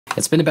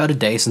It's been about a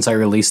day since I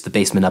released the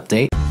basement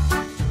update.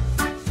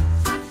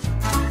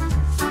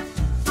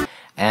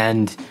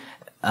 And,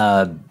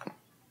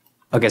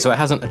 okay, so it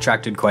hasn't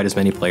attracted quite as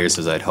many players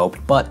as I'd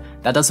hoped, but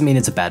that doesn't mean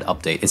it's a bad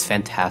update. It's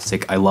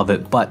fantastic, I love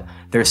it, but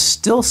there's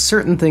still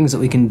certain things that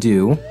we can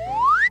do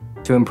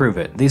to improve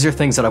it. These are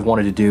things that I've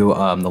wanted to do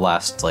the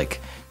last, like,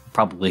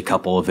 probably a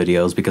couple of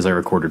videos because I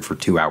recorded for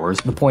 2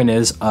 hours. The point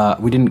is,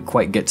 we didn't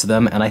quite get to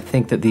them, and I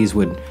think that these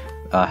would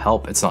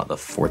help. It's not the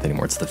 4th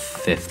anymore, it's the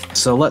 5th.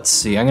 So let's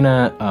see, I'm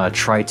gonna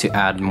try to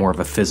add more of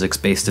a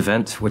physics-based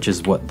event, which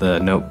is what the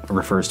note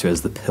refers to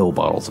as the pill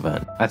bottles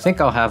event. I think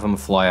I'll have them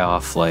fly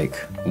off like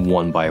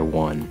one by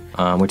one,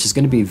 which is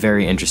gonna be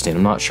very interesting.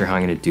 I'm not sure how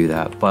I'm gonna do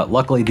that, but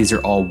luckily these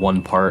are all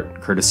one part,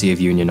 courtesy of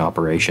union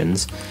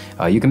operations.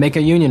 You can make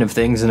a union of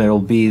things and it'll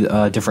be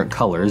different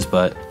colors,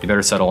 but you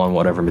better settle on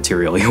whatever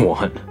material you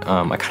want.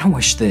 I kinda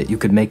wish that you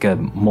could make a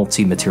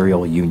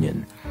multi-material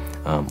union.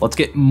 Let's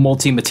get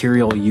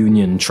multi-material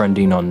union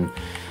trending on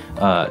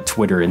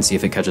Twitter and see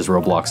if it catches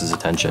Roblox's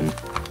attention.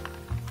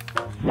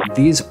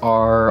 These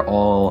are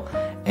all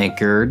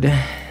anchored,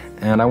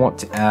 and I want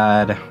to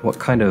add what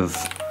kind of...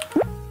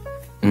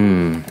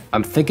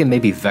 I'm thinking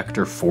maybe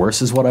vector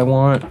force is what I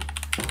want.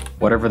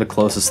 Whatever the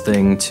closest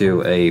thing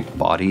to a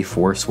body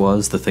force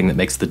was, the thing that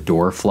makes the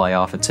door fly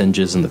off its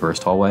hinges in the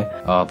first hallway.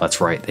 Oh,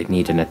 that's right, they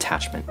need an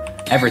attachment.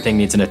 Everything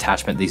needs an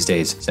attachment these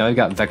days. So now I've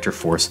got vector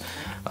force.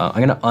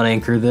 I'm gonna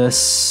unanchor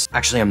this.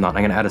 Actually, I'm not.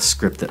 I'm gonna add a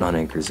script that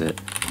unanchors it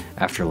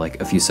after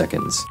like a few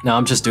seconds. Now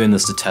I'm just doing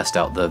this to test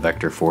out the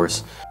vector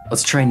force.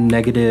 Let's try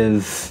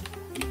negative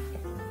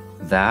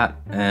that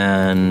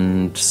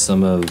and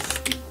some of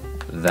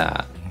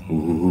that.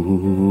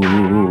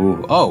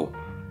 Ooh. Oh,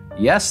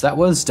 yes, that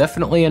was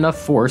definitely enough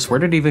force. Where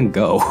did it even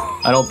go?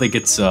 I don't think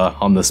it's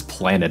on this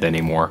planet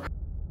anymore.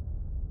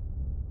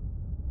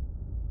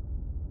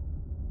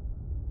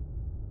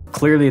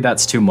 Clearly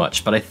that's too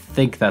much, but I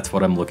think that's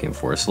what I'm looking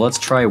for. So let's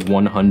try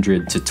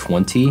 100 to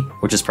 20,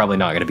 which is probably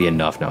not gonna be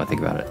enough now I think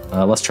about it.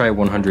 Let's try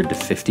 100 to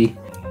 50.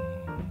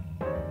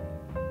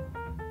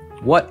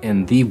 What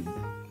in the...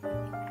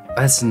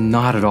 That's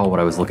not at all what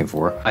I was looking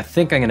for. I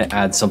think I'm gonna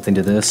add something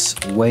to this.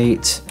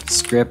 Wait,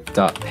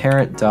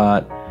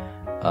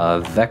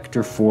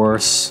 script.parent.vector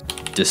force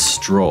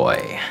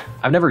destroy.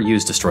 I've never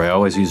used destroy, I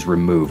always use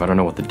remove. I don't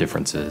know what the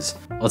difference is.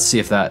 Let's see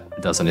if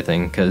that does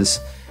anything, because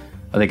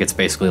I think it's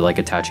basically like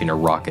attaching a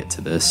rocket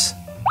to this.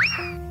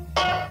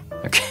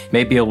 Okay,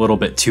 maybe a little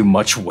bit too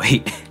much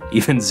weight.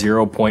 Even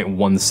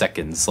 0.1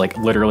 seconds, like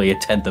literally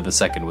 1/10 of a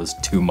second was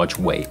too much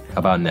weight. How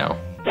about now?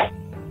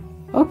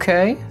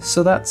 Okay,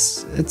 so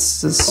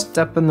it's a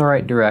step in the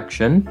right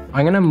direction.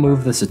 I'm gonna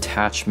move this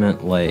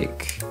attachment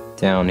like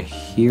down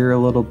here a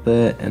little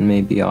bit and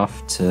maybe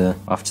off to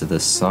the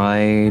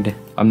side.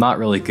 I'm not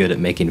really good at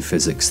making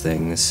physics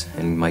things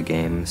in my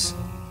games.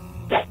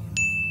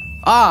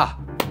 Ah!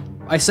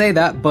 I say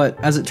that, but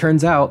as it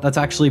turns out, that's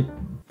actually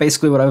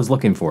basically what I was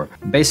looking for.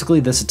 Basically,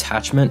 this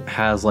attachment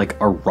has like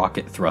a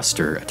rocket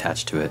thruster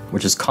attached to it,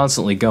 which is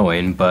constantly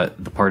going, but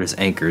the part is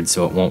anchored,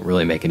 so it won't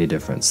really make any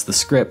difference. The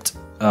script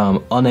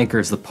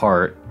unanchors the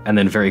part and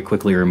then very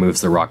quickly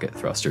removes the rocket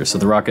thruster. So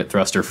the rocket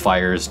thruster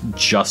fires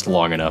just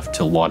long enough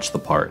to launch the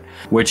part,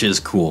 which is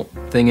cool.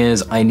 Thing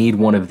is, I need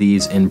one of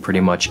these in pretty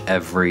much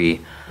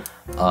every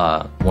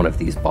one of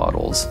these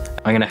bottles.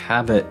 I'm gonna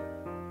have it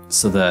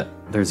so that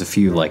there's a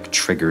few like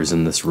triggers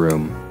in this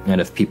room,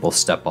 and if people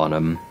step on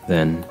them,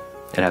 then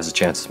it has a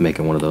chance of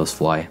making one of those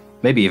fly.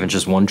 Maybe even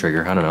just one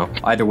trigger, I don't know.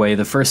 Either way,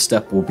 the first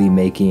step will be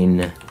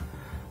making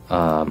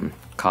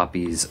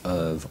copies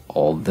of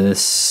all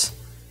this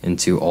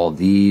into all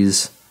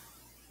these.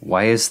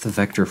 Why is the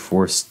vector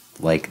force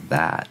like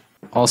that?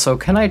 Also,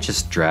 can I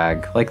just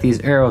drag? Like, these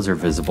arrows are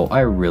visible.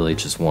 I really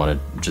just want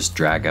to just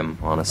drag them,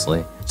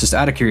 honestly. Just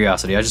out of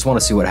curiosity, I just want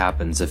to see what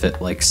happens if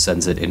it like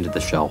sends it into the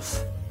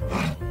shelf.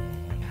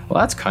 Well,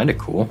 that's kind of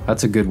cool.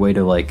 That's a good way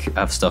to like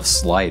have stuff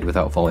slide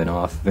without falling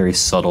off. Very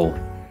subtle,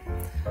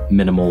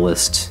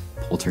 minimalist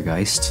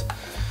poltergeist.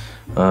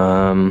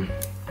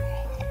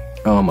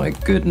 Oh my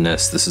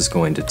goodness, this is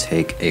going to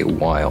take a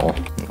while.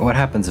 What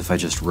happens if I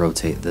just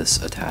rotate this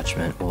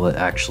attachment? Will it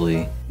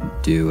actually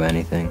do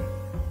anything?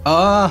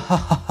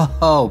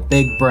 Oh,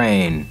 big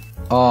brain.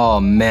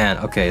 Oh man,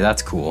 okay,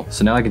 that's cool.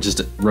 So now I can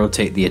just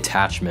rotate the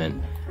attachment,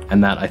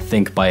 and that, I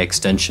think, by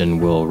extension,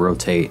 will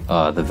rotate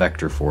the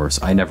vector force.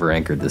 I never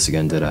anchored this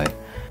again, did I?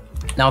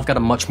 Now I've got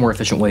a much more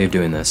efficient way of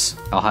doing this.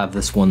 I'll have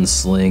this one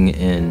sling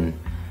in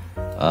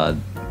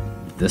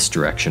this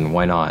direction,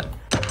 why not?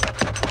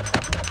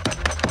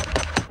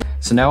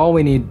 So now all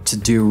we need to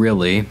do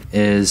really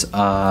is,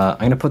 I'm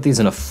gonna put these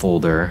in a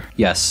folder.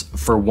 Yes,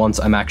 for once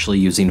I'm actually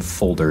using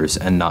folders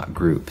and not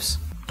groups.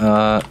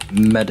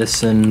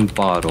 Medicine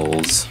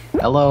bottles.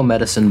 Hello,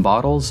 medicine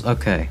bottles?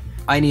 Okay.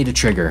 I need a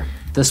trigger.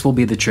 This will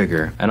be the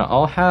trigger, and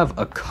I'll have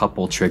a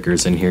couple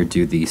triggers in here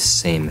do the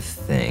same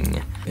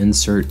thing.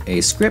 Insert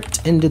a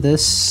script into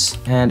this,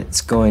 and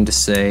it's going to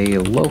say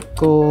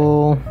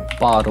local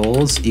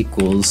bottles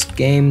equals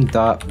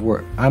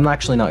game.work. I'm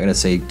actually not gonna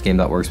say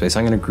game.workspace.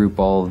 I'm gonna group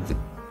all of the...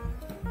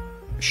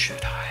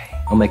 Should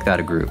I? I'll make that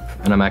a group,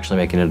 and I'm actually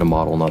making it a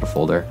model, not a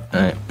folder. All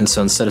right, and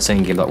so instead of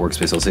saying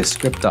game.workspace, I'll say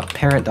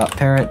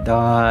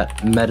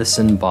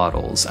script.parent.parent.medicine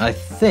bottles. I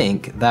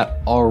think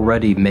that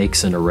already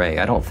makes an array.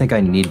 I don't think I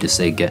need to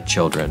say get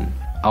children.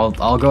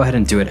 I'll go ahead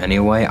and do it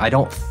anyway. I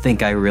don't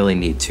think I really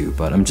need to,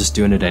 but I'm just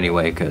doing it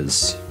anyway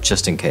because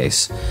just in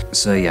case.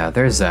 So yeah,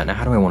 there's that. Now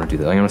how do I want to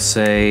do that? I'm gonna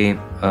say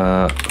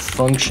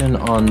function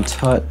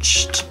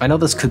ontouched. I know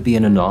this could be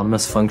an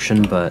anonymous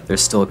function, but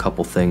there's still a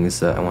couple things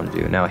that I want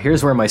to do. Now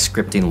here's where my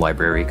scripting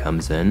library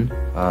comes in.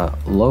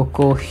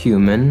 Local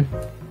human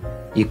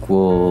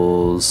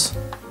equals,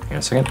 hang on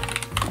a second.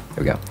 There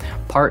we go.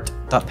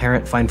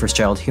 Part.parent find first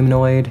child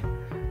humanoid.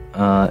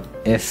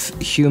 If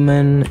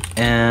human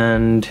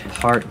and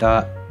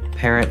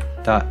part.parent.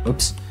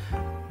 Oops.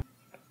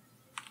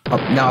 Oh,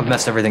 now I've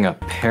messed everything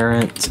up.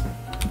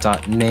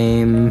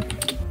 Parent.name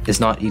is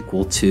not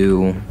equal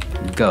to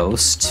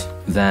ghost,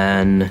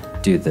 then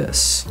do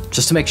this.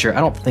 Just to make sure,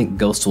 I don't think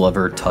ghost will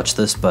ever touch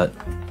this, but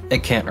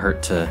it can't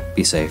hurt to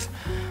be safe.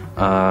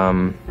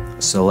 So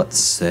let's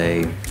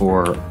say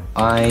for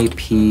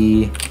IP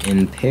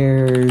in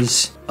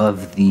pairs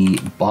of the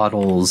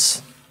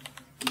bottles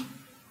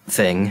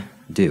thing,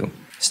 do.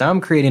 So now I'm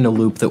creating a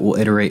loop that will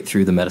iterate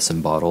through the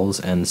medicine bottles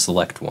and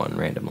select one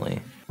randomly.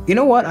 You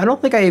know what? I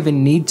don't think I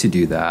even need to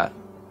do that.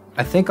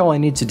 I think all I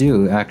need to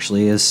do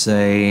actually is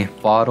say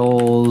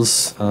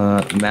bottles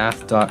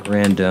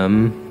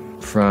math.random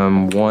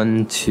from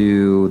 1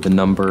 to the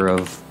number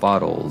of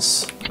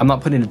bottles. I'm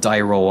not putting a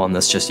die roll on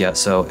this just yet,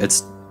 so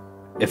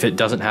if it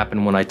doesn't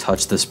happen when I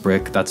touch this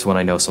brick, that's when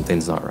I know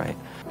something's not right.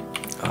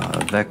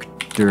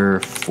 Vector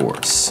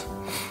force.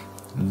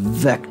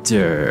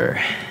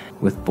 Vector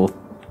with both,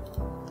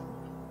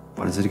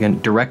 what is it again?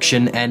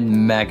 Direction and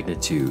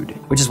magnitude.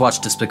 We just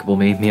watched Despicable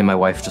Me. Me and my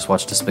wife just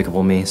watched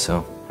Despicable Me,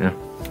 so yeah.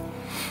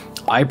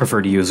 I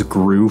prefer to use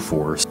GRU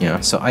force.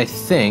 Yeah, so I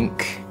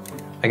think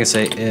I can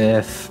say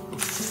if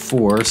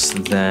force,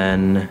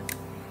 then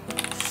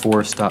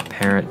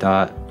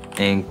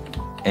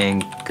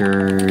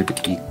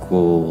force.parent.anchored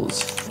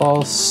equals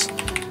false.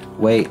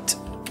 Wait,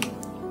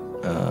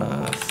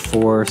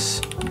 force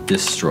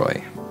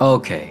destroy.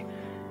 Okay,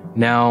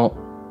 now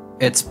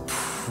it's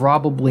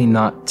probably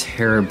not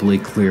terribly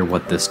clear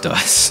what this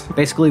does.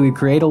 Basically, we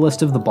create a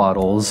list of the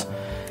bottles,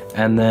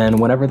 and then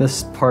whenever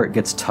this part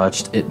gets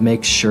touched, it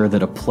makes sure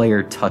that a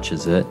player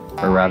touches it,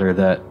 or rather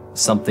that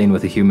something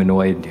with a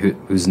humanoid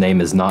whose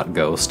name is not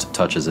Ghost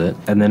touches it.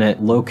 And then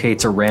it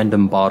locates a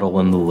random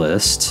bottle in the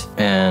list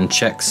and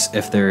checks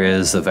if there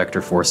is a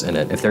vector force in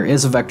it. If there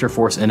is a vector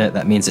force in it,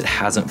 that means it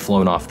hasn't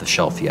flown off the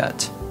shelf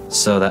yet.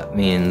 So that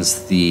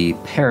means the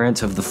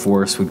parent of the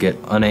force would get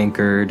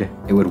unanchored.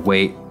 It would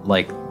wait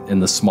like in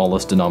the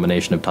smallest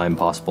denomination of time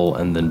possible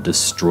and then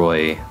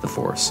destroy the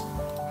force.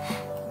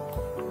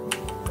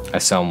 I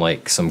sound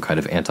like some kind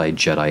of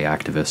anti-Jedi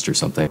activist or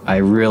something. I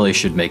really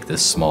should make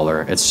this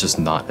smaller. It's just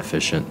not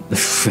efficient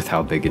with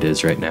how big it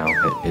is right now.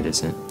 It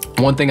isn't.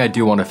 One thing I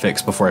do want to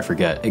fix before I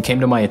forget, it came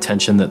to my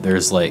attention that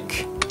there's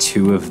like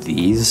 2 of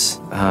these.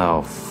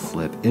 Oh,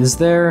 flip. Is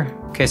there?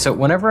 Okay, so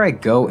whenever I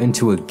go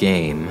into a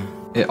game,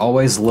 it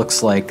always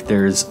looks like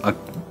there's a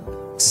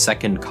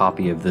second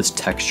copy of this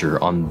texture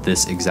on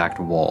this exact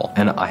wall,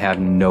 and I have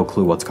no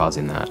clue what's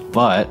causing that.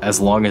 But as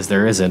long as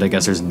there isn't, I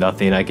guess there's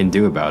nothing I can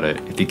do about it.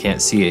 If you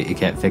can't see it, you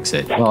can't fix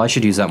it. Well, I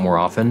should use that more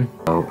often.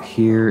 Oh,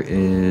 here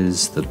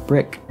is the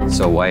brick.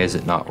 So why is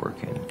it not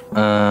working?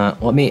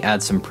 Let me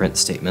add some print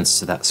statements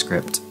to that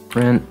script.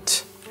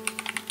 Print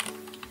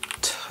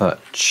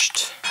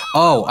touched.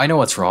 Oh, I know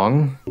what's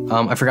wrong.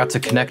 I forgot to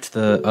connect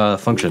the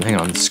function. Hang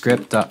on,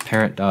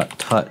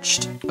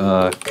 script.parent.touched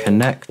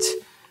connect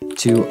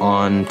to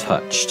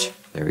ontouched.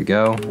 There we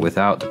go,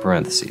 without the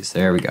parentheses.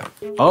 There we go.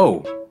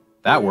 Oh,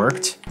 that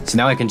worked. So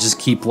now I can just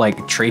keep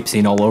like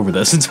traipsing all over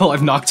this until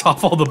I've knocked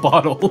off all the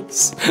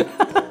bottles.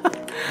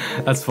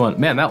 That's fun.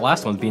 Man, that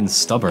last one's being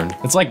stubborn.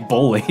 It's like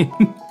bowling.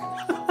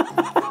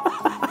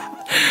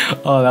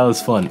 Oh, that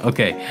was fun.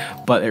 Okay,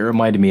 but it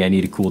reminded me I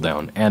need a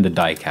cooldown and a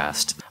die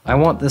cast. I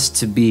want this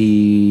to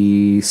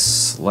be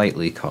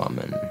slightly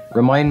common.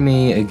 Remind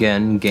me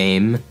again,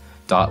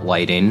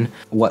 game.lighting,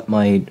 what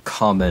my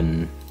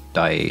common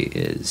die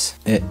is.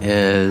 It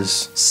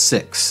is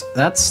 6.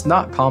 That's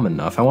not common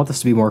enough. I want this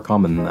to be more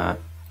common than that.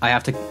 I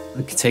have to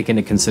take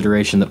into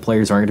consideration that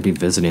players aren't going to be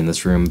visiting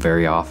this room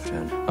very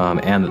often,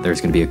 and that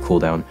there's going to be a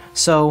cooldown.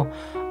 So,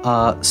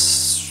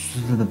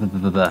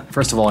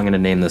 first of all, I'm going to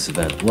name this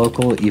event.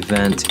 Local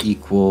event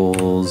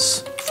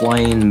equals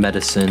flying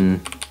medicine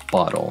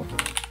bottle.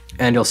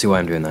 And you'll see why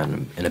I'm doing that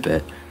in a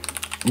bit.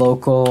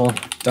 Local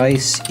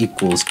dice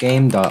equals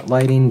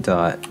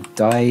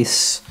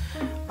game.lighting.dice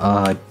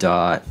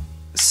dot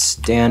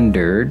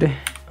standard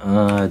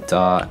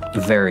dot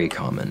very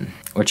common,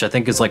 which I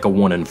think is like a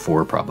 1 in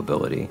 4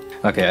 probability.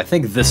 Okay, I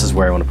think this is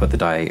where I want to put the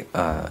die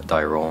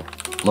roll.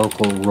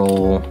 Local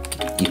roll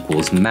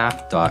equals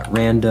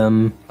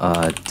math.random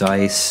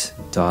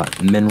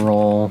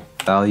dice.minroll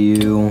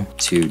value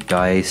to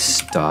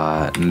dice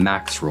dot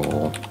max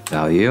roll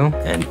value,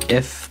 and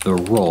if the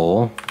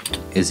roll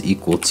is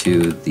equal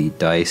to the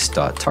dice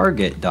dot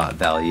target dot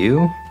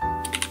value,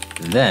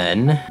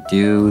 then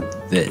do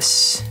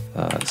this.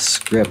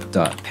 Script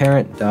dot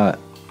parent dot.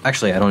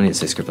 Actually, I don't need to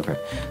say script dot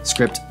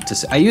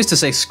parent. I used to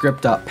say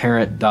script dot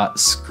parent dot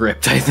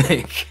script, I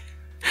think.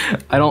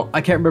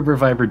 I can't remember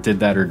if I ever did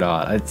that or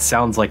not. It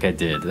sounds like I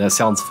did. That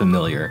sounds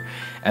familiar.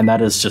 And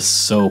that is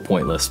just so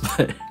pointless,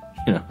 but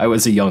you know, I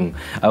was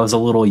a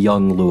little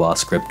young Lua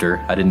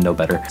scripter. I didn't know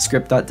better.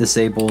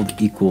 Script.disabled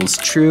equals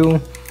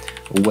true.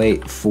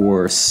 Wait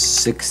for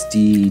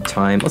 60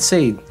 times, let's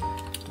say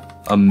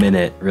a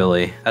minute,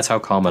 really. That's how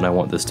common I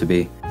want this to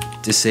be.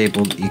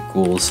 Disabled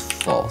equals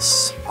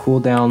false.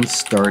 Cooldown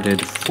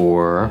started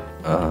for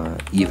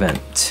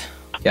event.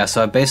 Yeah,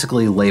 so I'm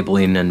basically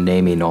labeling and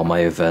naming all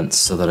my events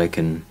so that I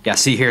can, yeah,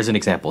 see, here's an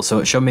example. So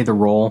it showed me the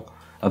roll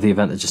of the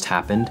event that just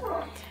happened,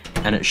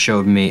 and it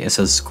showed me, it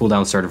says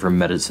cooldown started for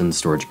medicine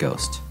storage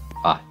ghost.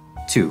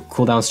 2,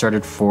 cooldown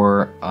started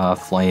for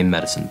flying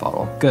medicine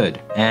bottle. Good,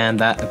 and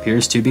that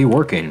appears to be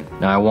working.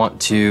 Now I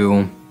want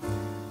to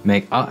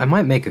make, I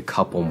might make a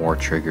couple more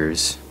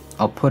triggers.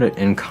 I'll put it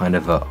in kind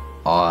of a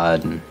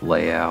odd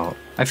layout.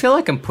 I feel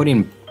like I'm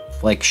putting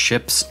like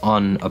ships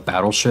on a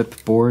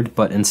battleship board,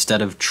 but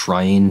instead of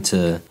trying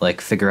to like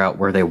figure out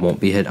where they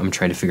won't be hit, I'm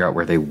trying to figure out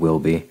where they will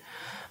be.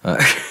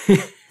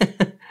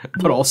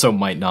 But also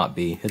might not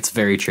be. It's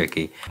very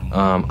tricky.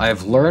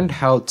 I've learned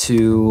how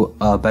to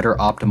better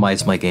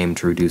optimize my game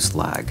to reduce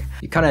lag.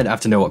 You kind of have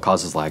to know what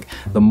causes lag.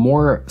 The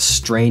more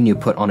strain you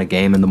put on a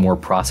game and the more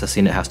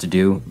processing it has to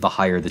do, the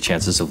higher the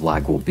chances of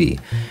lag will be.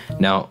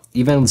 Now,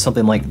 even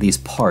something like these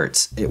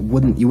parts, you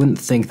wouldn't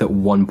think that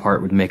one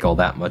part would make all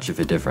that much of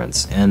a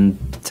difference, and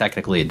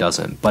technically it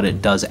doesn't, but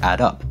it does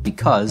add up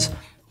because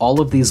all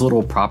of these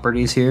little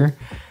properties here,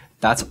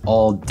 that's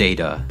all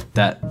data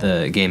that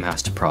the game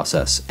has to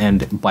process.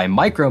 And by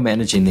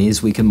micromanaging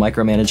these, we can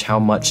micromanage how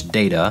much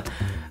data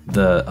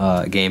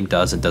the game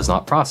does and does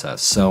not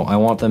process. So I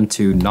want them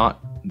to not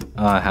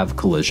have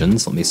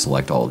collisions. Let me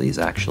select all of these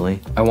actually.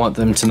 I want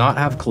them to not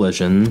have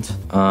collisions,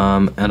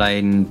 and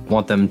I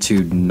want them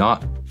to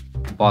not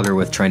bother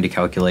with trying to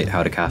calculate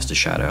how to cast a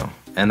shadow.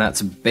 And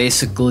that's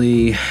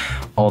basically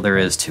all there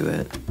is to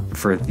it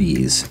for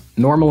these.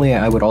 Normally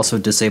I would also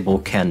disable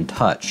can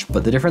touch,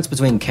 but the difference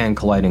between can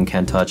collide and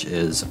can touch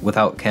is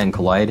without can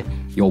collide,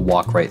 you'll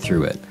walk right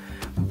through it.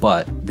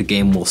 But the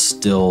game will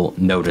still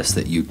notice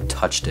that you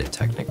touched it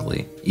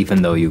technically,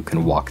 even though you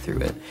can walk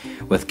through it.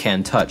 With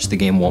can touch, the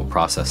game won't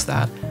process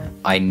that.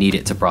 I need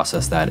it to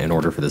process that in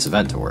order for this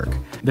event to work.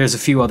 There's a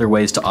few other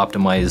ways to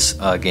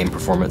optimize game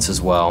performance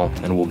as well,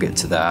 and we'll get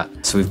to that.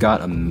 So we've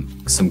got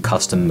some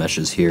custom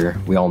meshes here.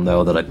 We all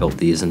know that I built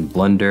these in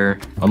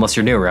Blender, unless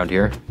you're new around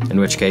here, in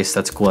which case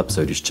that's a cool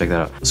episode, you should check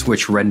that out.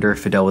 Switch render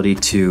fidelity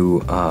to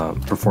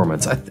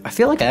performance. I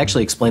feel like I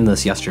actually explained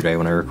this yesterday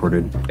when I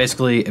recorded.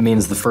 Basically, it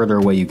means the further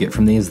away you get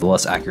from these, the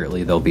less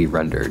accurately they'll be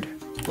rendered.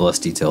 The less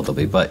detailed they'll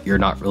be, but you're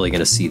not really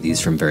gonna see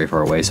these from very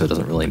far away, so it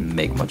doesn't really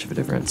make much of a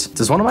difference.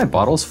 Does one of my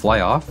bottles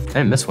fly off? I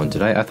didn't miss one,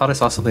 did I? I thought I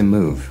saw something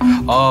move.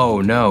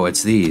 Oh no,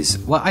 it's these.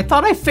 Well, I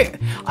thought I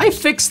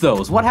fixed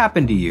those. What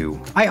happened to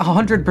you? I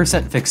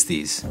 100% fixed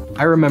these.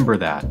 I remember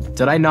that.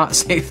 Did I not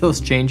save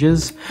those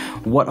changes?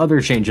 What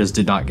other changes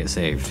did not get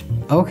saved?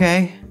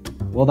 Okay.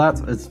 Well,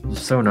 it's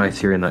so nice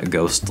hearing that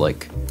ghost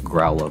like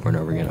growl over and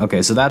over again.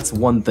 Okay, so that's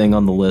one thing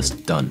on the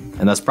list done.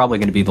 And that's probably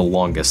gonna be the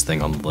longest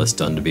thing on the list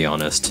done, to be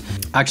honest.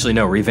 Actually,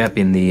 no,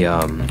 revamping the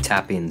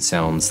tapping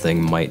sounds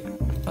thing might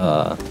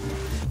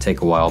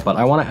take a while, but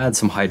I wanna add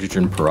some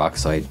hydrogen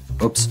peroxide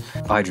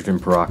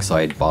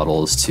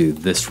bottles to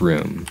this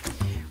room,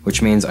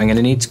 which means I'm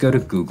gonna need to go to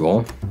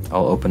Google.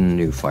 I'll open a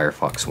new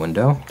Firefox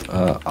window.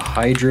 A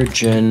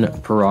hydrogen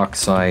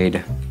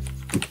peroxide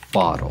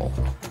bottle.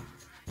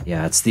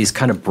 Yeah, it's these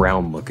kind of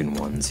brown looking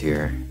ones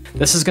here.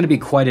 This is gonna be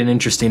quite an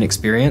interesting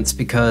experience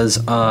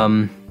because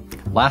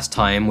last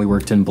time we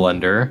worked in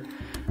Blender,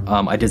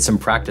 I did some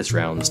practice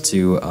rounds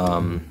to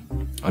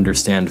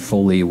understand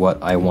fully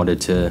what I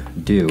wanted to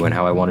do and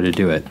how I wanted to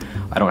do it.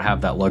 I don't have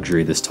that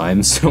luxury this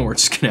time, so we're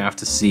just gonna have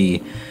to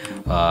see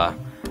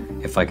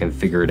if I can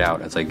figure it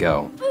out as I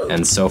go.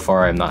 And so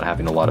far, I'm not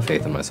having a lot of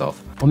faith in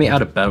myself. Let me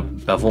add a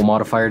bevel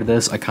modifier to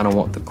this. I kind of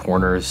want the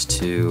corners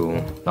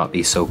to not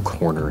be so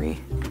cornery.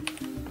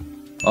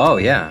 Oh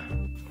yeah.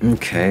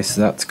 Okay, so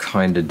that's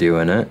kind of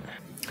doing it.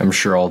 I'm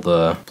sure all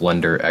the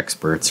Blender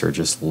experts are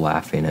just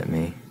laughing at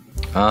me.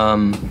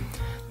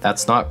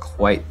 That's not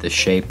quite the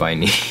shape I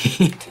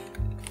need.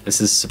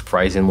 This is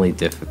surprisingly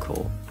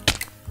difficult.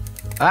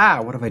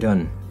 Ah, what have I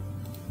done?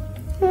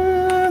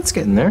 It's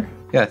getting there.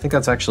 Yeah, I think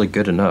that's actually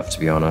good enough, to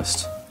be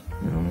honest.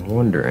 I'm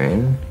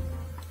wondering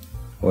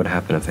what would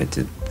happen if I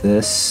did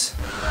this.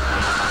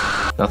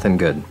 Nothing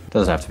good.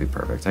 Doesn't have to be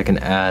perfect. I can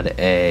add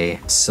a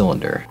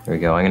cylinder. There we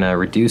go. I'm gonna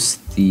reduce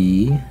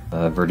the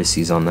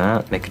vertices on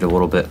that, make it a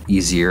little bit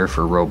easier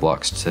for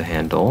Roblox to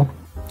handle.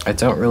 I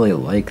don't really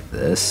like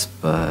this,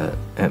 but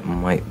it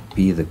might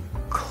be the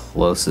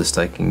closest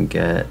I can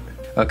get.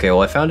 Okay,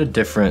 well I found a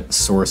different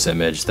source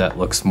image that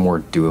looks more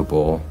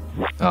doable.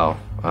 Oh,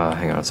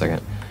 hang on a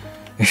second.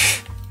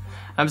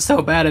 I'm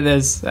so bad at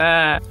this.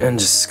 And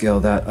just scale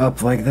that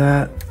up like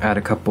that. Add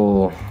a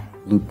couple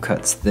loop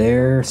cuts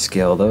there,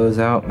 scale those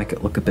out, make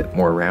it look a bit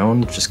more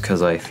round just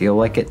because I feel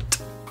like it.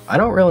 I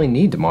don't really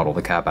need to model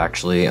the cap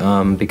actually,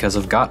 because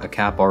I've got a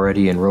cap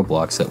already in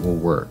Roblox that will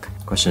work.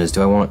 Question is,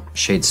 do I want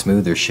shade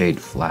smooth or shade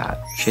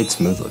flat? Shade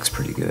smooth looks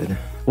pretty good.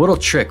 A little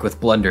trick with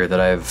Blender that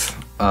I've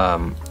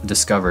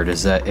discovered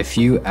is that if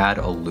you add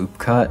a loop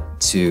cut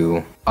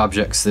to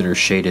objects that are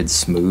shaded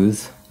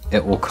smooth,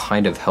 it will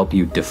kind of help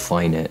you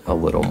define it a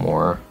little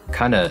more.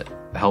 Kind of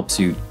helps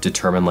you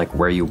determine like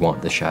where you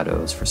want the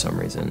shadows for some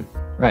reason.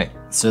 Right,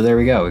 so there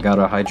we go. We got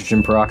a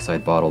hydrogen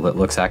peroxide bottle that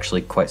looks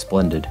actually quite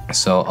splendid.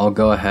 So I'll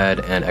go ahead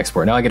and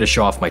export. Now I get to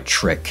show off my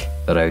trick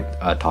that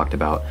I talked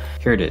about.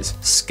 Here it is,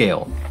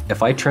 scale.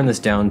 If I turn this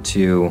down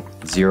to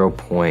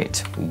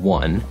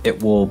 0.1,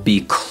 it will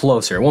be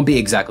closer. It won't be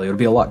exactly, it'll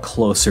be a lot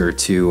closer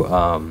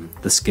to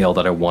the scale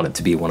that I want it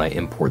to be when I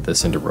import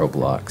this into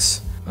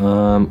Roblox.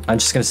 I'm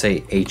just gonna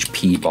say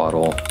HP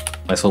bottle.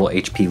 Nice little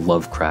HP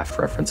Lovecraft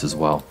reference as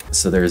well.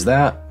 So there's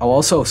that. I'll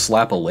also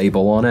slap a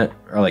label on it,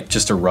 or like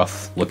just a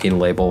rough looking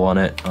label on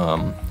it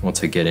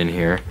once I get in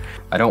here.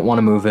 I don't want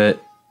to move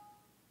it.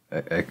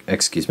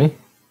 Excuse me?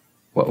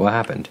 What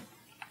happened?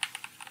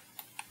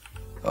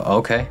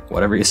 Okay,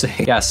 whatever you say.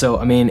 Yeah, so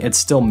I mean, it's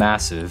still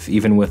massive,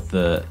 even with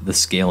the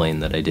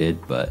scaling that I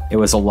did, but it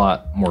was a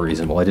lot more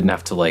reasonable. I didn't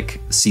have to like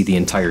see the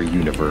entire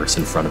universe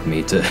in front of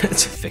me to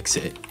fix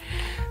it.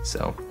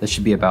 So this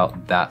should be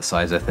about that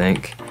size, I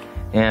think.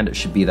 And it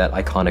should be that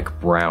iconic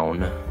brown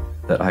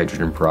that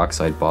hydrogen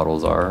peroxide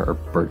bottles are, or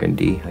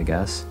burgundy, I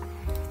guess.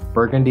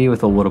 Burgundy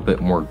with a little bit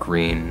more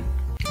green.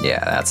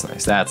 Yeah, that's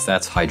nice.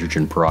 That's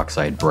hydrogen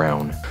peroxide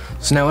brown.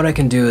 So now what I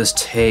can do is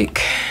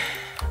take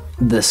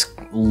this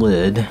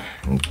lid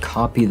and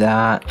copy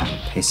that,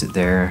 paste it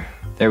there.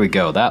 There we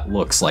go. That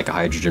looks like a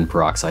hydrogen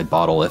peroxide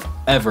bottle if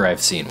ever I've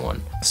seen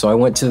one. So I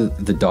went to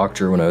the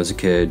doctor when I was a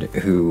kid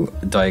who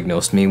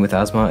diagnosed me with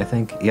asthma, I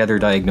think. He either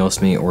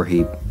diagnosed me or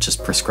he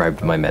just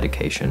prescribed my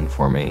medication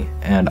for me.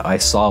 And I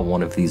saw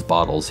one of these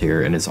bottles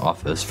here in his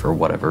office for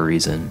whatever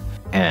reason.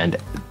 And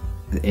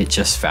it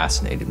just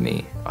fascinated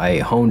me. I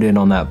honed in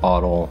on that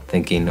bottle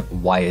thinking,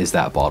 why is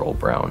that bottle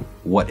brown?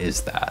 What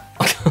is that?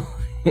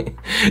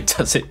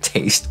 Does it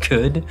taste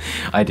good?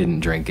 I didn't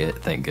drink it,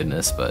 thank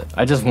goodness, but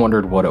I just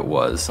wondered what it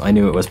was. I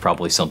knew it was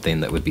probably something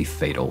that would be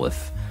fatal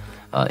if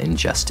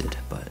ingested,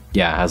 but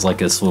yeah, as like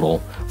this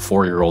little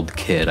 4-year-old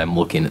kid, I'm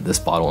looking at this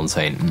bottle and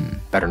saying,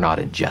 better not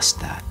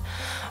ingest that.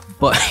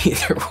 But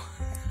either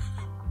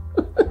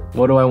way,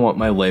 what do I want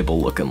my label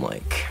looking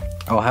like?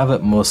 I'll have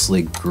it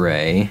mostly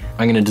gray.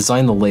 I'm gonna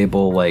design the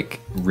label like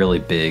really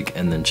big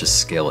and then just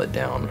scale it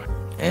down.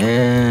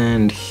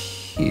 And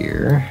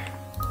here,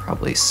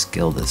 probably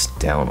scale this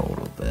down a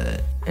little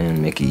bit and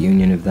make a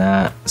union of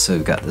that. So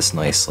we've got this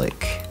nice like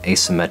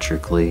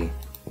asymmetrically,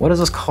 what is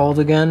this called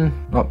again?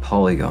 Not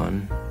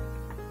polygon.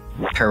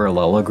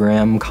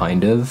 Parallelogram,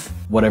 kind of.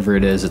 Whatever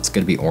it is, it's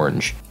gonna be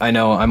orange. I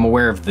know, I'm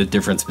aware of the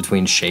difference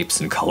between shapes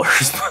and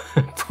colors, but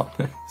I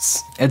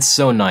promise. It's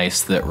so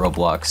nice that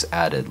Roblox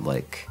added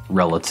like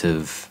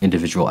relative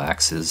individual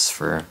axes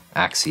for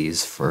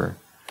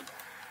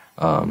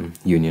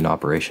union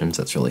operations.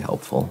 That's really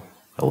helpful.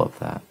 I love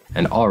that.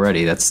 And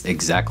already that's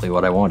exactly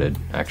what I wanted,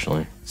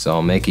 actually. So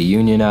I'll make a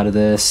union out of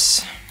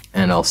this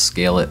and I'll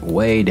scale it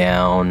way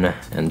down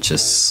and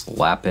just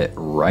slap it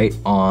right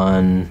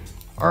on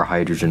our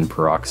hydrogen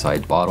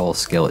peroxide bottle,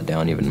 scale it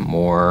down even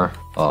more.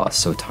 Oh,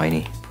 so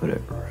tiny. Put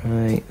it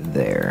right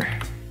there.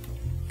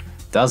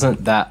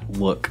 Doesn't that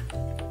look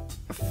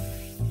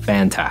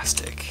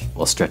fantastic?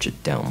 We'll stretch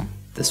it down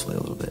this way a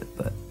little bit,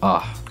 but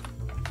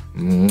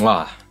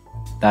mwah.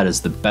 That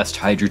is the best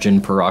hydrogen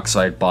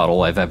peroxide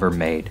bottle I've ever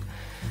made.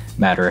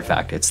 Matter of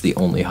fact, it's the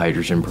only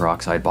hydrogen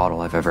peroxide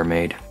bottle I've ever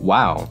made.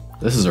 Wow,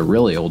 this is a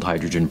really old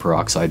hydrogen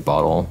peroxide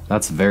bottle.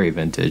 That's very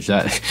vintage.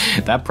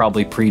 That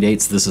probably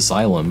predates this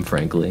asylum,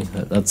 frankly.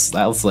 That's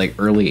like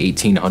early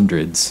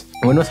 1800s.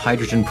 When was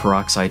hydrogen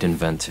peroxide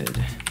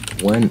invented?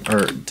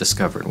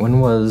 Discovered? When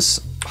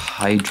was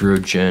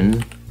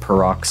hydrogen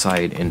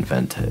peroxide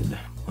invented?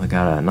 I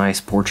got a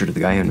nice portrait of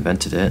the guy who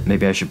invented it.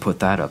 Maybe I should put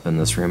that up in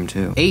this room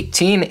too.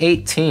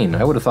 1818.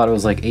 I would have thought it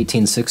was like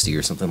 1860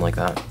 or something like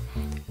that.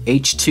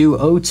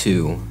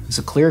 H2O2 is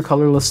a clear,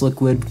 colorless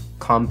liquid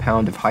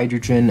compound of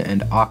hydrogen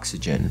and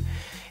oxygen.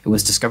 It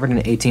was discovered in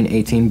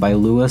 1818 by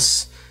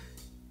Lewis,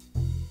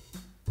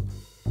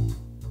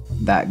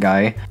 that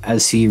guy,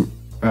 as he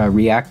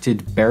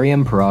reacted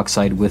barium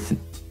peroxide with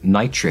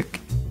nitric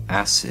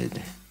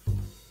acid.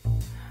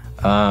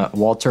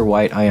 Walter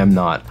White, I am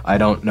not. I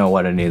don't know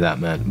what any of that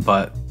meant,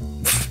 but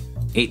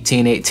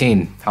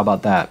 1818, how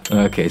about that?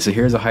 Okay, so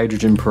here's a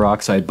hydrogen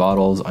peroxide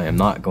bottles. I am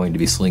not going to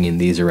be slinging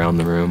these around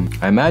the room.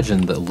 I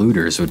imagine that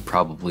looters would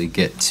probably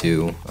get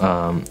to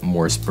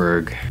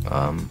Morseburg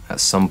at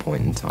some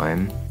point in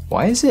time.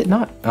 Why is it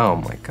not? Oh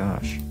my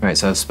gosh. All right,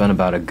 so I've spent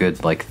about a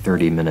good like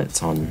 30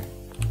 minutes on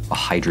a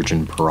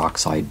hydrogen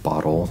peroxide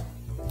bottle.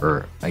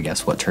 or I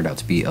guess what turned out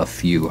to be a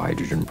few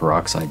hydrogen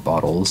peroxide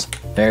bottles.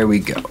 There we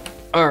go.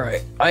 All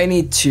right, I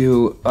need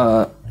to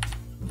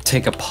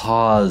take a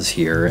pause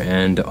here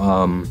and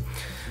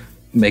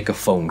make a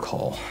phone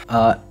call.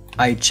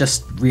 I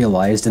just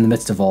realized in the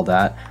midst of all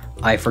that,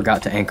 I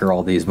forgot to anchor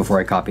all these before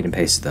I copied and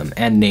pasted them,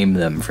 and name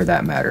them for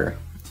that matter.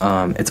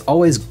 It's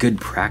always good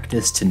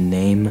practice to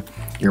name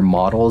your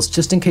models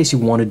just in case you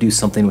want to do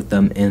something with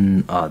them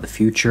in the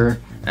future.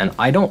 And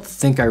I don't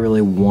think I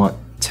really want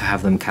to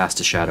have them cast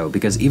a shadow,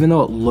 because even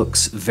though it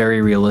looks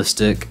very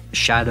realistic,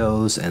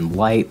 shadows and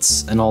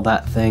lights and all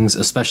that things,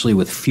 especially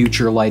with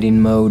future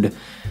lighting mode,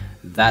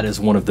 that is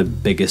one of the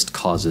biggest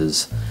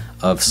causes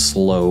of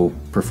slow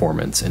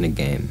performance in a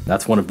game.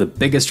 That's one of the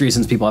biggest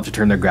reasons people have to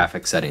turn their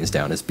graphics settings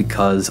down, is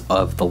because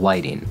of the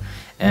lighting.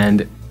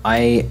 And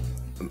a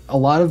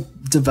lot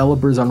of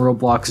developers on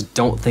Roblox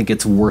don't think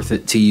it's worth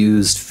it to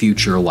use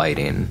future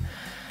lighting.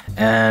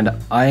 And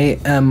I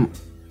am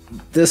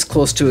this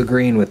close to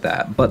agreeing with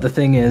that, but the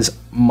thing is,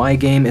 my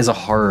game is a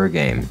horror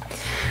game,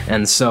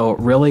 and so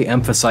really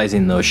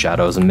emphasizing those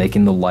shadows and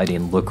making the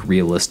lighting look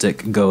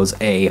realistic goes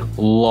a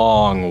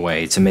long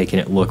way to making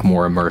it look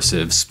more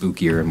immersive,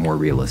 spookier, and more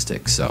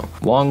realistic. So,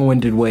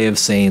 long-winded way of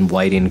saying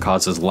lighting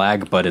causes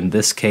lag, but in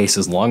this case,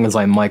 as long as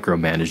I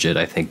micromanage it,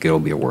 I think it'll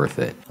be worth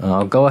it.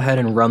 I'll go ahead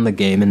and run the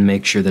game and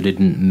make sure that I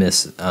didn't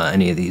miss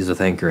any of these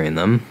with anchoring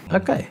them.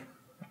 Okay.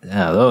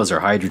 Yeah, those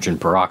are hydrogen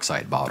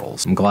peroxide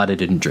bottles. I'm glad I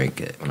didn't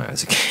drink it when I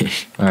was a kid.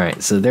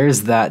 Alright, so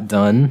there's that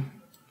done.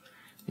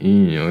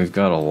 You know, we've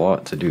got a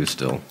lot to do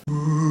still.